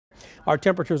Our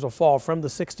temperatures will fall from the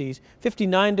 60s,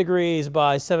 59 degrees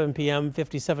by 7 p.m.,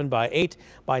 57 by 8.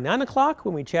 By 9 o'clock,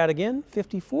 when we chat again,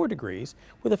 54 degrees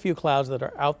with a few clouds that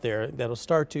are out there that'll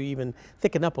start to even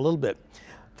thicken up a little bit.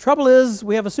 Trouble is,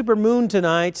 we have a super moon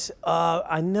tonight.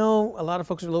 I know a lot of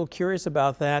folks are a little curious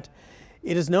about that.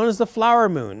 It is known as the flower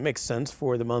moon. Makes sense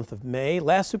for the month of May.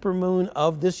 Last super moon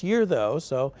of this year, though,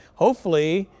 so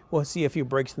hopefully we'll see a few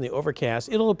breaks in the overcast.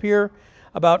 It'll appear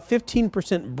about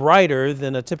 15% brighter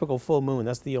than a typical full moon.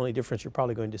 That's the only difference you're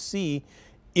probably going to see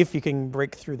if you can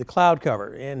break through the cloud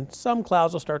cover. And some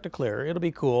clouds will start to clear. It'll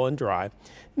be cool and dry.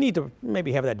 Need to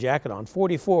maybe have that jacket on.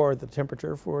 44 the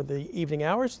temperature for the evening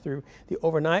hours through the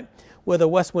overnight with a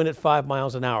west wind at 5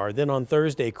 miles an hour. Then on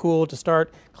Thursday, cool to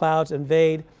start, clouds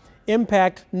invade,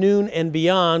 impact noon and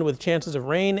beyond with chances of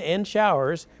rain and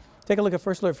showers. Take a look at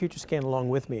First Alert Future Scan along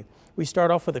with me. We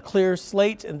start off with a clear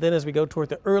slate, and then as we go toward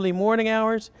the early morning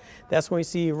hours, that's when we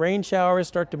see rain showers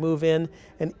start to move in,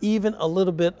 and even a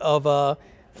little bit of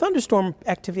thunderstorm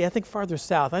activity, I think farther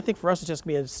south. I think for us it's just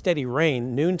going to be a steady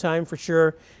rain. Noontime for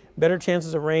sure. Better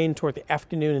chances of rain toward the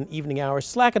afternoon and evening hours,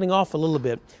 slackening off a little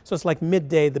bit. So it's like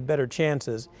midday, the better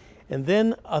chances. And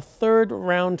then a third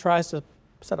round tries to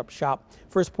set up shop.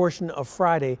 First portion of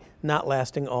Friday not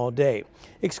lasting all day.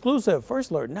 Exclusive First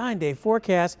Alert 9-day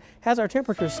forecast has our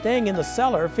temperatures staying in the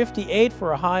cellar, 58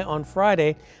 for a high on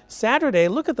Friday. Saturday,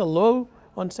 look at the low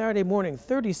on Saturday morning,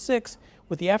 36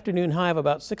 with the afternoon high of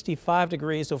about 65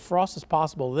 degrees, so frost is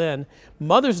possible then.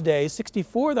 Mother's Day,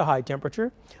 64 the high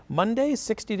temperature. Monday,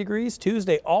 60 degrees.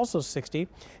 Tuesday, also 60.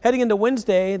 Heading into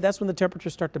Wednesday, that's when the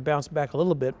temperatures start to bounce back a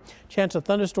little bit. Chance of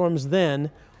thunderstorms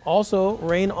then. Also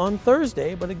rain on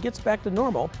Thursday, but it gets back to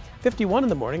normal. 51 in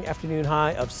the morning, afternoon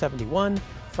high of 71.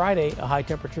 Friday, a high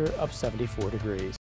temperature of 74 degrees.